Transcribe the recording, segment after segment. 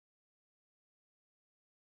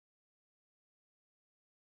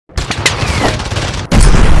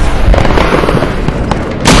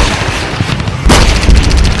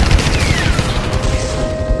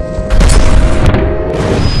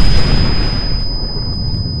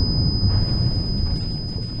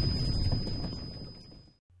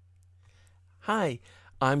Hi,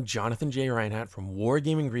 I'm Jonathan J. Reinhardt from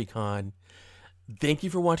Wargaming Recon. Thank you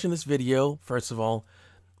for watching this video. First of all,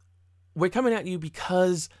 we're coming at you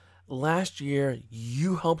because last year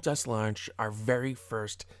you helped us launch our very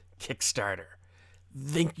first Kickstarter.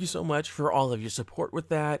 Thank you so much for all of your support with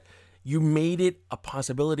that. You made it a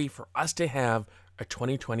possibility for us to have a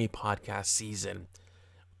 2020 podcast season.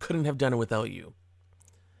 Couldn't have done it without you.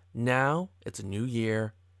 Now it's a new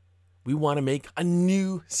year. We want to make a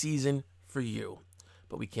new season for you,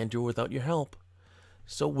 but we can't do it without your help.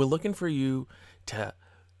 So we're looking for you to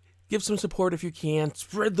give some support if you can,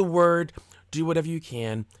 spread the word, do whatever you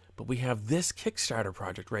can. But we have this Kickstarter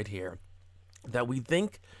project right here that we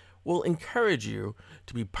think will encourage you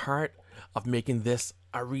to be part of making this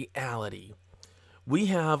a reality. We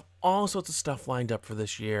have all sorts of stuff lined up for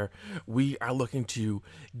this year. We are looking to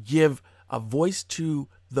give a voice to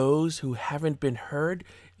those who haven't been heard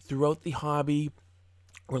throughout the hobby.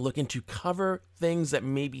 We're looking to cover things that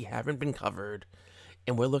maybe haven't been covered.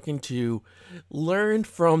 And we're looking to learn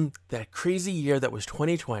from that crazy year that was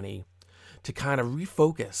 2020 to kind of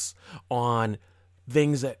refocus on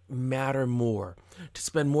things that matter more, to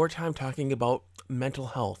spend more time talking about mental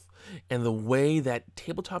health and the way that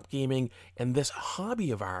tabletop gaming and this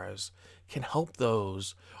hobby of ours can help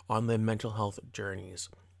those on their mental health journeys.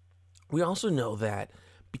 We also know that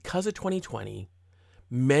because of 2020,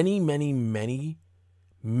 many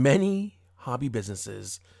hobby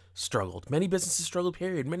businesses struggled. Many businesses struggled,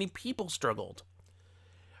 period. Many people struggled.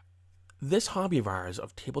 This hobby of ours,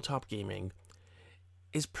 of tabletop gaming,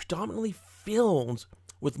 is predominantly filled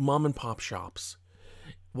with mom and pop shops.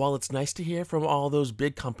 While it's nice to hear from all those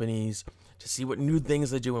big companies, to see what new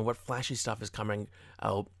things they're doing, what flashy stuff is coming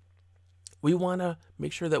out, we want to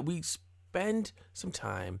make sure that we spend some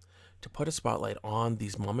time to put a spotlight on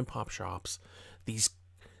these mom and pop shops, these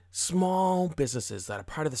small businesses that are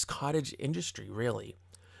part of this cottage industry, really,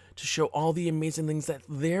 to show all the amazing things that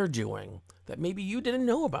they're doing that maybe you didn't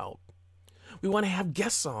know about. We want to have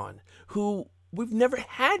guests on who we've never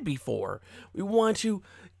had before. We want to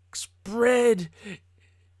spread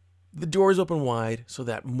the doors open wide so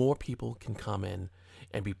that more people can come in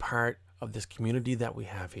and be part of this community that we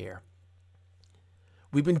have here.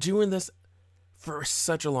 We've been doing this for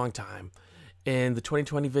such a long time. In the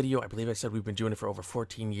 2020 video, I believe I said we've been doing it for over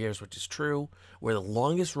 14 years, which is true. We're the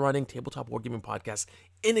longest running tabletop wargaming podcast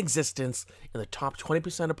in existence, in the top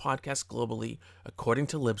 20% of podcasts globally, according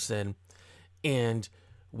to Libsyn. And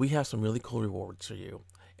we have some really cool rewards for you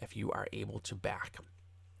if you are able to back.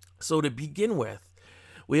 So to begin with,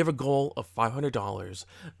 we have a goal of $500.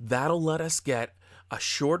 That'll let us get a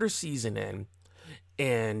shorter season in.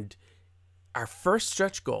 And our first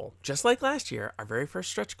stretch goal, just like last year, our very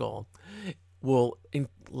first stretch goal, will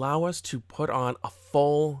allow us to put on a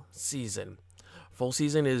full season. Full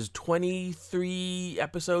season is 23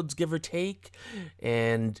 episodes, give or take,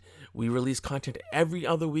 and we release content every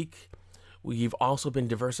other week. We've also been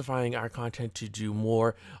diversifying our content to do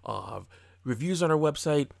more of reviews on our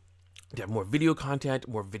website, to have more video content,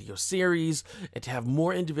 more video series, and to have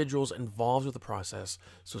more individuals involved with the process.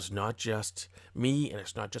 So it's not just me, and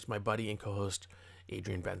it's not just my buddy and co-host,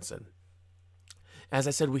 Adrian Benson. As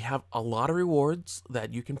I said, we have a lot of rewards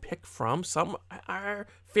that you can pick from. Some are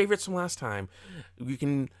favorites from last time. You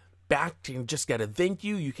can back and just get a thank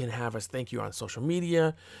you. You can have us thank you on social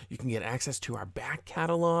media. You can get access to our back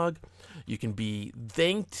catalog. You can be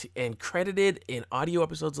thanked and credited in audio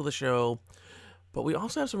episodes of the show. But we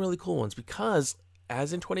also have some really cool ones because,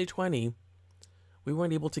 as in 2020, we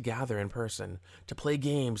weren't able to gather in person, to play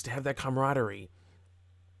games, to have that camaraderie.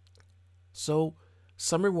 So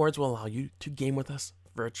some rewards will allow you to game with us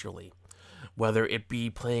virtually. Whether it be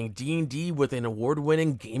playing D&D with an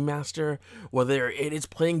award-winning game master, whether it is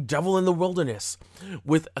playing Devil in the Wilderness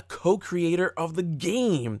with a co-creator of the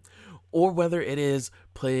game, or whether it is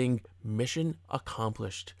playing Mission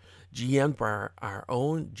Accomplished, GM'd by our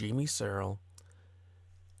own Jamie Searle.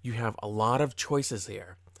 You have a lot of choices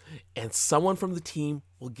here, and someone from the team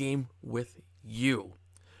will game with you,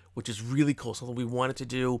 which is really cool. Something we wanted to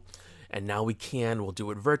do, and now we can. We'll do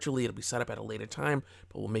it virtually. It'll be set up at a later time,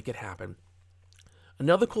 but we'll make it happen.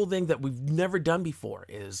 Another cool thing that we've never done before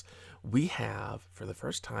is we have, for the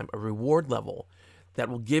first time, a reward level that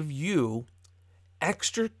will give you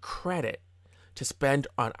extra credit to spend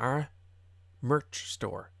on our merch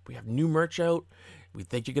store. We have new merch out. We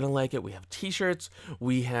think you're going to like it. We have t-shirts.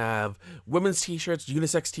 We have women's t-shirts,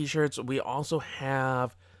 unisex t-shirts. We also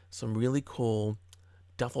have some really cool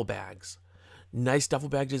duffel bags. Nice duffel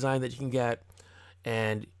bag design that you can get,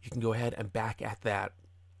 and you can go ahead and back at that.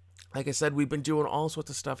 Like I said, we've been doing all sorts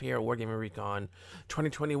of stuff here at Wargaming Recon.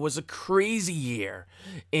 2020 was a crazy year,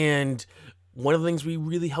 and one of the things we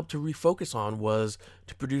really helped to refocus on was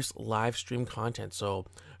to produce live stream content. So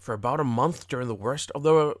for about a month during the worst of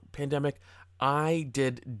the pandemic, I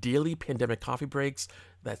did daily pandemic coffee breaks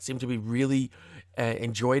that seemed to be really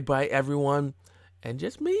enjoyed by everyone. And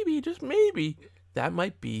just maybe, that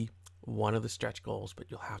might be one of the stretch goals,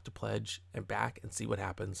 but you'll have to pledge and back and see what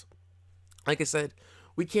happens. Like I said,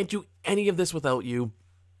 we can't do any of this without you.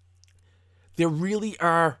 There really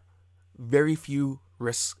are very few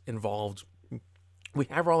risks involved. We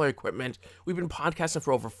have all our equipment. We've been podcasting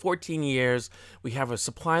for over 14 years. We have a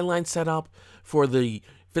supply line set up for the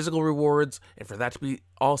physical rewards, and for that to be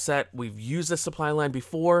all set, we've used the supply line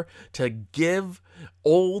before to give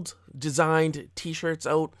old designed t-shirts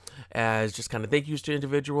out as just kind of thank yous to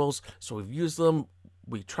individuals. So we've used them.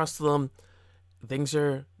 We trust them. Things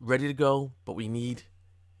are ready to go, but we need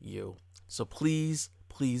you. So please,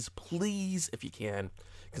 if you can,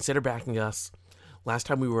 consider backing us. Last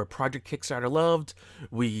time we were a project Kickstarter loved.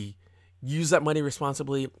 We used that money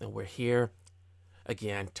responsibly, and we're here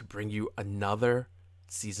again to bring you another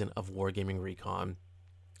season of Wargaming Recon.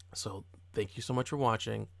 So thank you so much for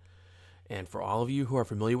watching. And for all of you who are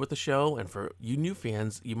familiar with the show, and for you new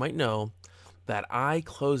fans, you might know that I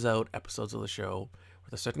close out episodes of the show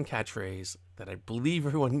with a certain catchphrase that I believe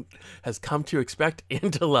everyone has come to expect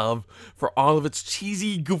and to love for all of its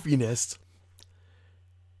cheesy goofiness.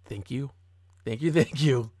 Thank you. Thank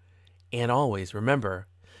you. And always remember,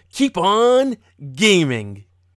 keep on gaming.